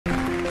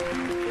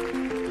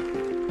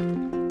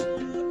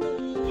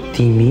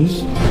तिमी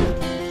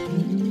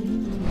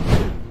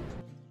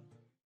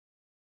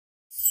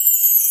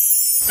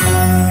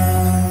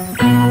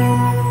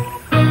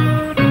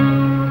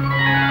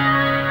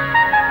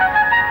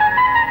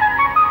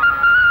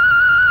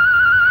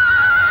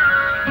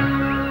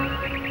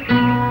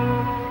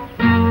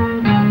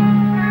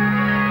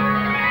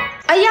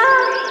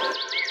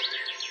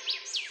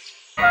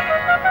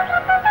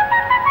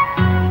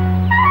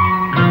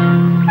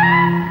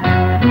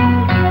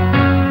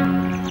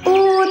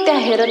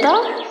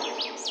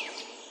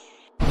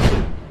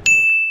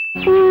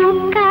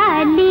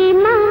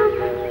उकालिमा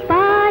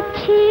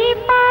पाछी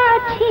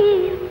पाछी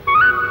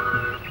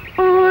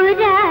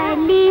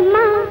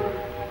ओरालीमा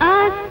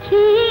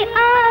आखी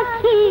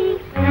आखी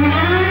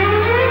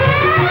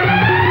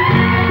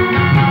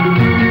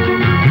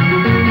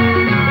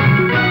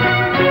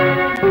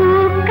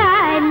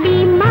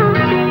उकालिमा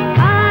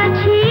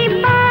पाछी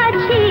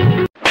पाछी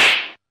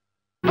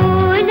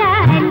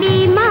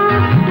ओरालीमा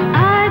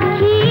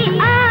आखी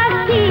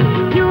आखी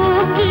यो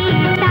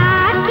गीता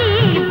की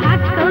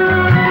भक्तो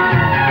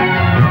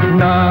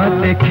ना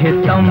देखे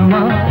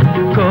तम्मा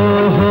को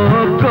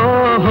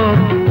हो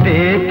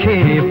देखे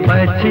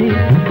पछि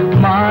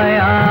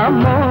माया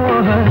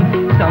मोह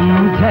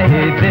समझै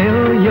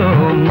देऊ यो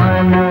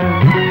मन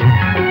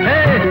हे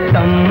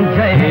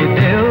समझै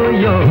देऊ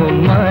यो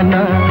मन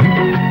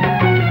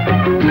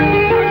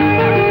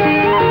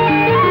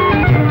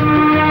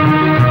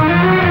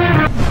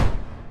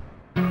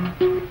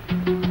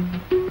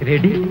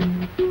रेडी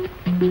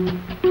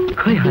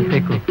खै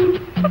हाँसेको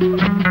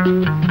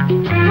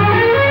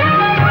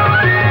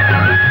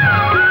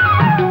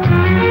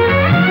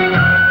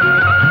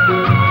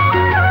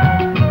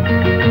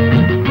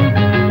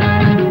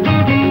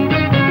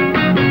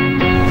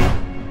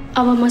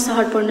अब म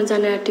सहर पढ्न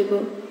जान आँटेको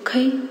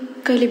खै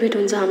कहिले भेट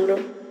हुन्छ हाम्रो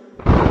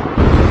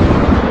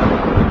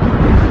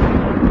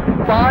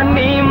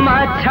पानीमा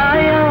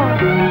छायो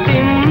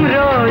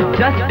तिम्रो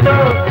जस्तो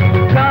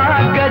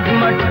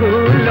कागजमा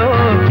ठुलो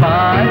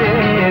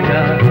पारेर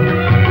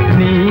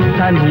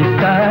निसा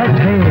निसा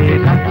झै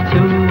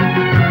राख्छु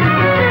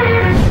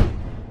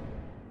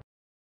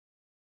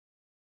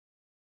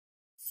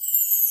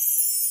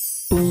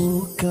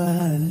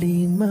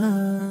उकालिमा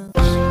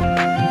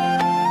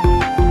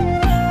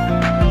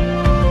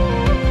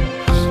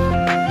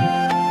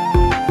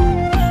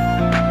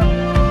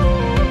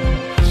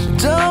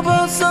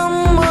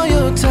जबसम्म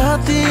यो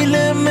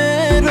छातीले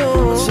मेरो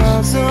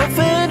सास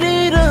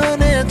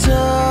फेरिरहनेछ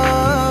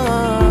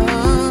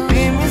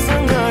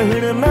तिमीसँग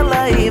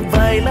हिँड्नलाई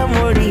पाइला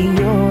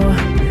मोडियो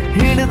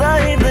हिँड्दा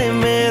हिँड्दै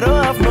मेरो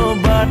आफ्नो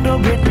बाटो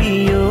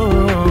भेटियो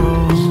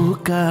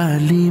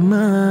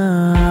उकालिमा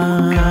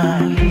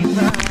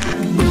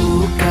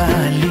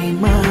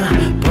उकालिमा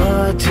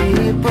पछि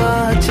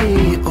पछि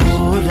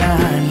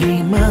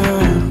ओरालीमा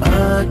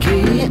अघि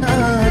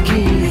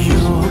अघि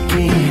यो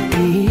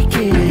केटी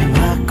के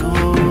भएको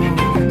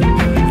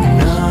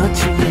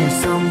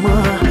नचिनेसम्म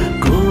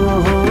को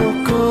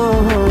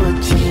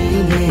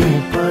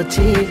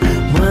चिनेपछि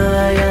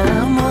माया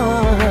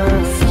मोह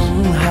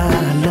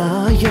सम्हाल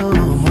यो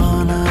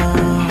मन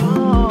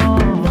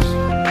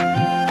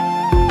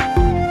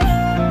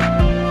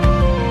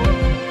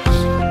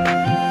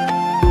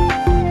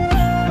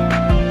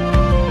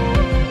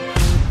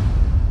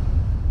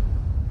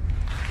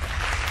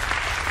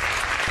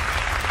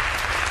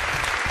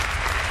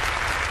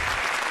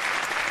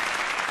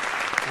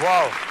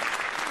वाउ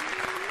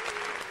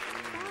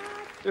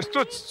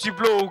यस्तो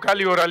चिप्लो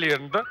उकाली ओराली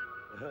हेर्नु त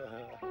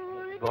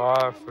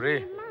बाफ रे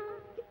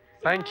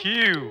thank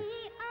you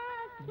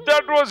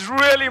that was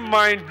really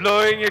mind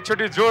blowing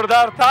एकचोटि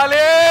जोरदार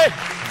ताले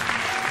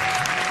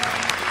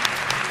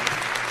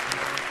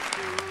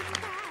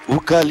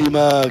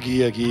उकालीमा अघि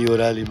अघि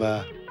ओरालीमा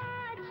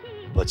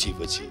पछि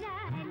पछि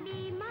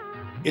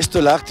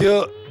यस्तो लाग्थ्यो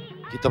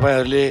कि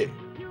तपाईहरुले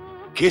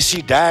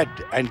केसी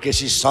ड्याड एन्ड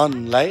केसी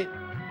सनलाई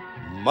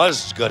मर्ज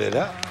गरेर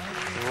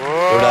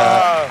एउटा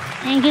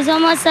thank you so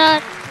much sir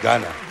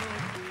गाना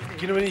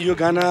किनभने यो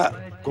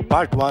गानाको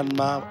पार्ट 1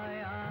 मा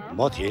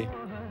म थिएँ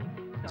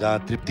जहाँ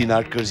तृप्ति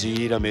नाटकरजी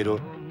र मेरो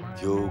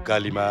थियो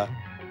उकालीमा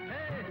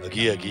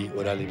अघि अघि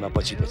ओरालीमा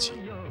पछि पछि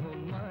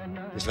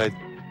त्यसलाई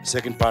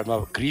सेकेन्ड पार्टमा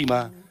क्रीमा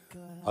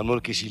अनमोल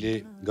केसीले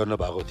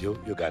गर्नुभएको थियो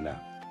यो गाना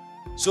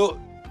सो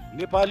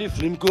नेपाली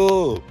फिल्मको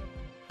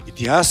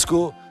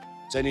इतिहासको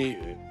चाहिँ नि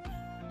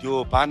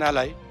त्यो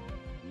पानालाई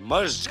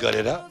मर्ज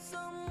गरेर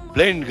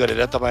ब्लेन्ड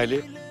गरेर तपाईले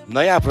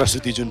नयाँ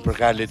प्रस्तुति जुन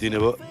प्रकारले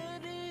दिनुभयो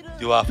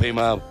त्यो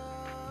आफैमा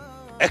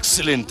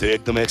एक्सिलेन्ट थियो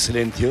एकदम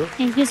एक्सिलेन्ट थियो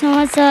thank you so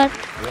much sir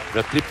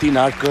र तृप्ति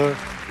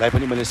नाटकरलाई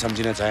पनि मैले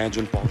सम्झिन चाहे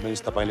जुन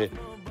पर्फर्मेन्स तपाईले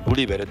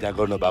बुढी भएर त्यहाँ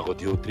गर्नुभएको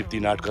थियो तृप्ति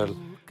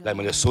नाटकरलाई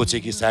मैले सोचे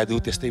कि सायद ऊ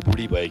त्यस्तै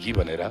बुढी भयो कि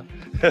भनेर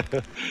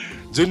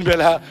जुन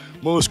बेला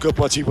म उसको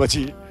पछि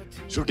पछि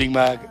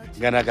सुटिङमा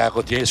गाना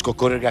गाएको थिएँ यसको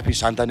कोरियोग्राफी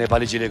शान्ता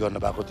नेपालीजीले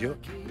गर्नुभएको थियो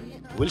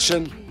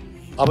विल्सन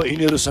अब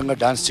यिनीहरूसँग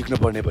डान्स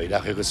सिक्नुपर्ने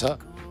भइराखेको छ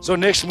सो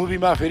नेक्स्ट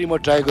मुभीमा फेरि म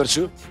ट्राई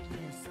गर्छु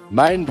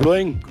mind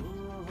blowing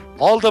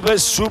all the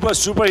best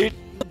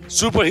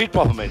super hit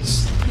performance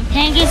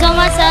Thank you so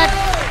much, sir.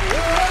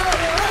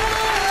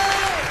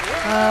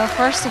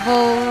 First of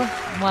all,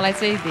 मलाई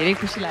चाहिँ धेरै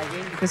खुसी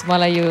लाग्यो because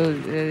मलाई यो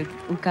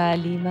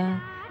उकालीमा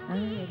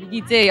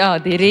गीत चाहिँ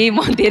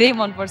धेरै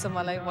मन पर्छ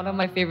मलाई, one of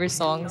my favorite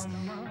songs.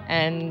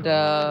 And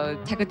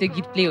ठ्याक्क त्यो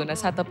गीत प्ले हुन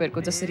साथ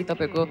तपाईहरुको जसरी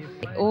तपाईको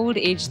ओल्ड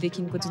एज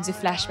देखिनको जुन चाहिँ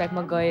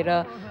फ्ल्याशब्याकमा गएर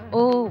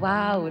ओ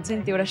वाउ हुन्छ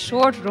नि त्यो एउटा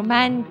शॉर्ट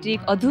रोमान्टिक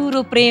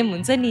अधुरो प्रेम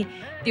हुन्छ नि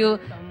त्यो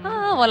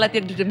वाला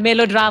त्यो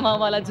मेलोड्रामा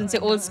वाला जुन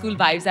चाहिँ ओल्ड स्कुल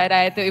भाइब्स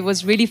आइरहेको थियो. It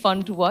was really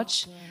fun to watch.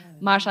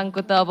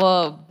 मार्साङको त अब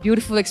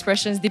ब्युटिफुल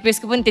एक्सप्रेसन्स,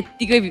 दिपेशको पनि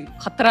त्यत्तिकै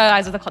खतरा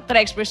आज त खतरा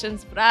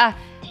एक्सप्रेसन्स पुरा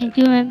थ्याङ्क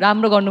यू म्याम.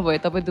 राम्रो गर्नुभयो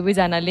तपाईँ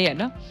दुवैजनाले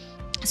होइन.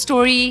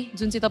 स्टोरी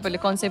जुन चाहिँ तपाईँले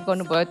कन्सेप्ट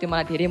गर्नुभयो त्यो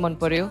मलाई धेरै मन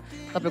पर्यो.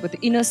 तपाईँको त्यो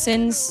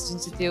इनोसेन्स जुन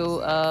चाहिँ त्यो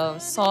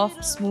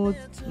सफ्ट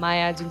स्मुथ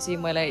माया जुन चाहिँ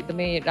मलाई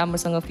एकदमै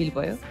राम्रोसँग फिल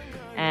भयो.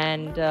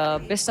 And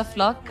best of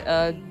lock.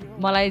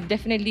 मलाई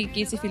डेफिनेटली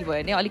के चाहिँ फिल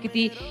भयो भने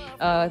अलिकति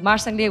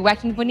मार्साङले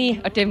व्याकिङ पनि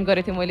अटेम्प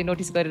गरेको थियो, मैले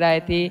नोटिस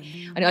गरिरहेको थिएँ.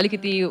 अनि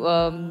अलिकति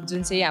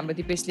जुन चाहिँ हाम्रो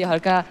दिपेशले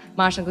हल्का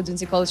मार्साङको जुन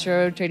चाहिँ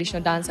कल्चर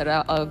ट्रेडिसनल डान्सहरू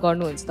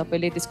गर्नुहुन्छ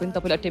तपाईँले त्यसको पनि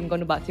तपाईँले अटेम्प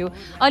गर्नुभएको थियो.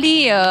 अलि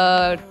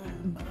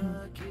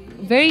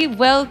भेरी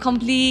वेल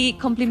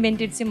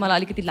कम्प्लिमेन्टेड चाहिँ मलाई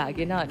अलिकति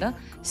लागेन होइन.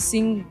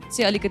 सिङ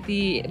चाहिँ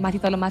अलिकति माथि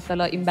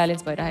तल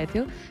इम्ब्यालेन्स भइरहेको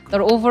थियो. तर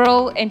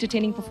overall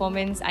entertaining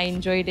performance, I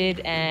enjoyed it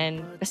and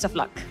best of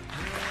lock.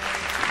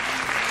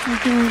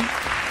 Thank you.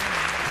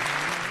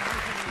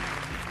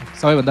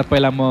 सबैभन्दा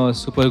पहिला म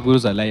सुपर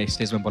गुरुजहरूलाई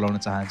स्टेजमा बोलाउन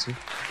चाहन्छु.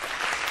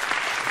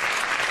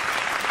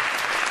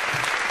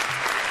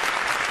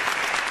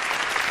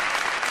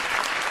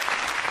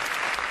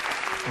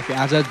 ओके,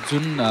 आज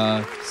जुन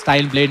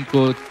स्टाइल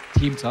ब्लेन्डको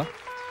थिम छ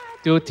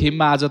त्यो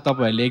थिममा आज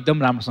तपाईँहरूले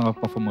एकदम राम्रोसँग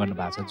पर्फर्म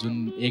गर्नुभएको छ.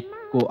 जुन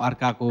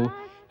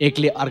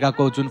एकले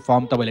अर्काको जुन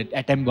फर्म तपाईँहरूले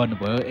एटेम्प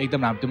गर्नुभयो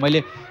एकदम राम्रो थियो. मैले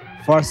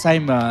फर्स्ट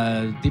टाइम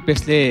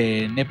दिपेशले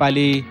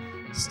नेपाली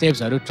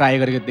स्टेप्सहरू ट्राई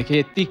गरेको देखेँ,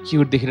 यति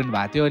क्युट देखिरहनु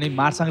भएको थियो. अनि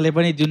मार्साङले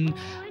पनि जुन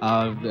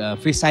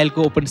फ्री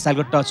स्टाइलको ओपन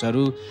स्टाइलको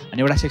टचहरू अनि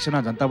एउटा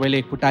सेक्सनमा झन्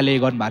तपाईँले खुट्टाले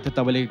गर्नुभएको थियो,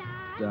 तपाईँले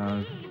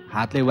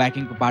हातले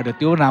व्याकिङको पार्ट हो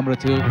त्यो राम्रो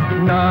थियो.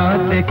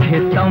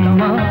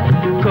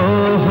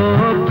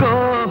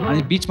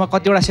 अनि बिचमा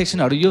कतिवटा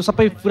सेक्सनहरू यो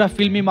सबै पुरा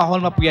फिल्मी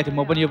माहौलमा पुगेको थियो.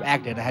 म पनि यो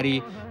एक्ट हेर्दाखेरि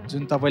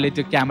जुन तपाईँले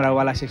त्यो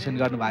क्यामेरावाला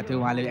सेक्सन गर्नुभएको थियो,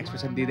 उहाँले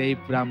एक्सप्रेसन दिँदै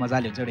पुरा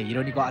मजाले हुन्छ एउटा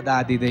हिरोनीको अदा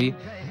दिँदै.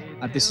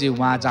 अनि त्यसरी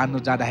उहाँ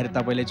जाँदाखेरि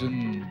तपाईँले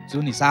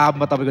जुन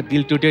हिसाबमा तपाईँको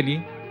दिल टुट्यो नि,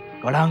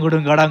 गडाङ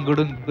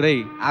गुडुङ पुरै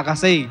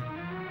आकाशै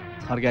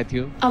थर्केको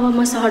थियो. अब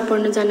म सहर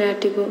पढ्न जान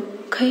आँटेको,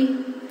 खै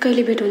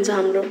कहिले भेट हुन्छ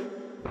हाम्रो.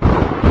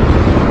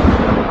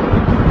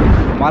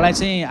 मलाई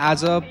चाहिँ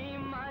आज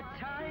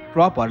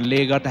प्रपहरूले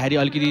गर्दाखेरि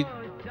अलिकति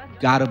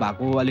गाह्रो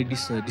भएको, अलिक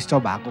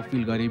डिस्टर्ब भएको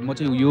फिल गरेँ. म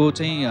चाहिँ यो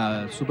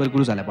चाहिँ सुपर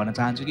गुरुजहरूलाई भन्न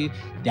चाहन्छु कि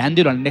ध्यान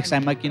दिनु होला नेक्स्ट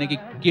टाइममा, किनकि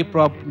के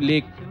प्रपले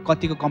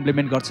कतिको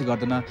कम्प्लिमेन्ट गर्छ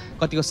गर्दैन,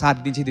 कतिको साथ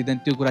दिन्छ दिँदैन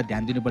त्यो कुरा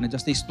ध्यान दिनुपर्ने.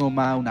 जस्तै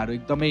स्नोमा उनीहरू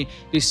एकदमै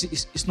त्यो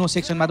स्नो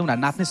सेक्सनमा त उनीहरू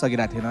नाच्नै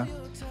सकिरहेको थिएन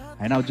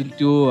होइन. जुन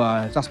त्यो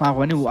चस्माको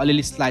पनि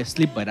अलिअलि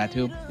स्लिप भइरहेको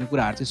थियो. यो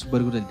कुराहरू चाहिँ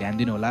सुपर गुरुजहरूले ध्यान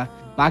दिनु होला.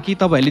 बाँकी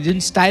तपाईँहरूले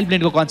जुन स्टाइल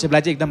ब्लेन्डको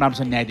कन्सेप्टलाई चाहिँ एकदम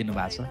राम्रोसँग न्याय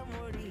दिनुभएको छ.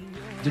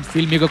 जुन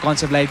फिल्मीको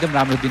कन्सेप्टलाई एकदम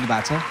राम्रो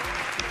दिनुभएको छ.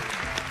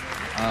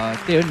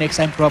 त्यही हो, नेक्स्ट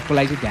टाइम प्रपको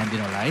लागि चाहिँ ध्यान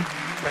दिनु होला है.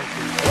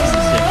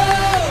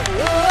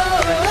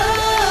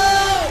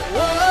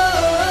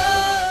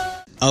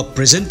 A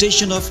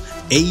presentation of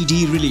AD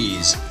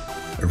release.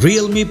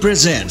 Realme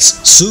presents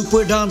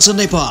Super Dancer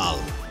Nepal.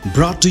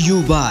 Brought to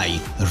you by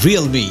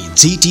Realme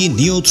GT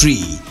Neo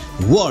 3,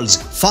 world's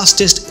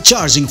fastest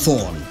charging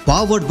phone.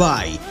 Powered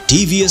by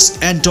TVS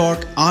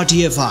Ntorq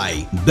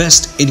RTFI,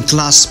 best in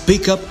class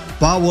pickup,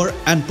 power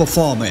and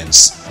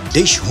performance.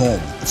 Dish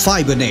Home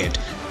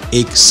FiberNet,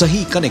 एक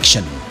सही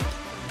connection.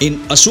 In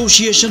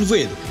association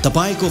with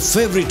तपाईको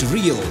favourite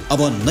real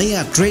अब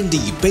नयाँ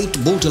trendy पेट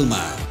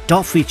बोतलमा.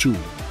 Toffee चू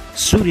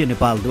सूर्य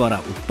नेपालद्वारा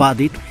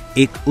उत्पादित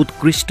एक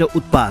उत्कृष्ट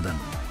उत्पादन.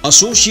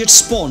 Associate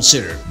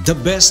sponsor The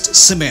Best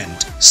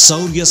Cement,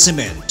 सौर्य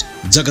सिमेन्ट,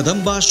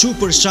 जगदम्बा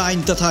सुपर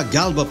शाइन तथा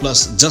गाल्बा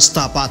प्लस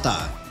जस्ता पाता.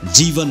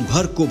 जीवन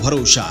भरको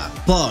भरोसा.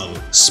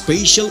 Perl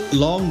special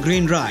long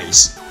grain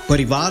rice,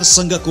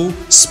 परिवारसँगको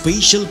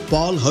special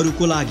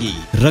पलहरूको लागि.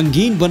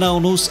 रङ्गीन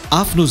बनाउनुहोस्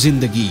आफ्नो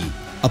जिन्दगी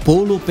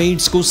अपोलो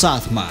पेन्ट्सको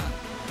साथमा.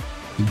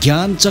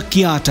 ज्ञान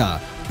चक्की आटा,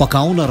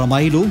 पकाउन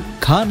रमाइलो,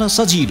 खान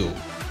सजिलो.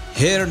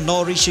 Hair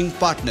नरिशिङ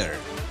partner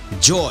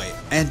Joy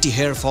anti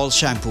hair फल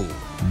स्याम्पू.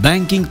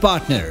 ब्याङ्किङ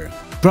पार्टनर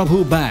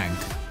प्रभु bank,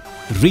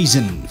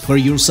 reason for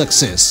your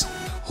success.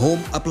 Home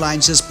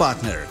appliances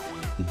partner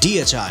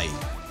DHI,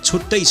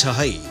 छुट्टै छ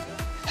है.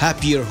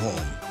 Happier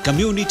home.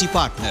 Community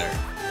partner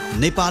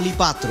Nepali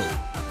Patro.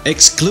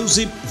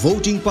 Exclusive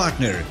voting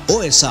partner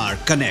OSR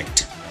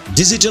Connect.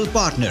 Digital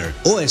partner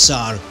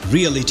OSR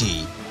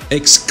Reality.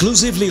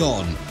 Exclusively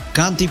on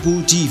Kantipur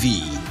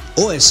TV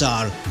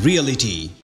OSR Reality.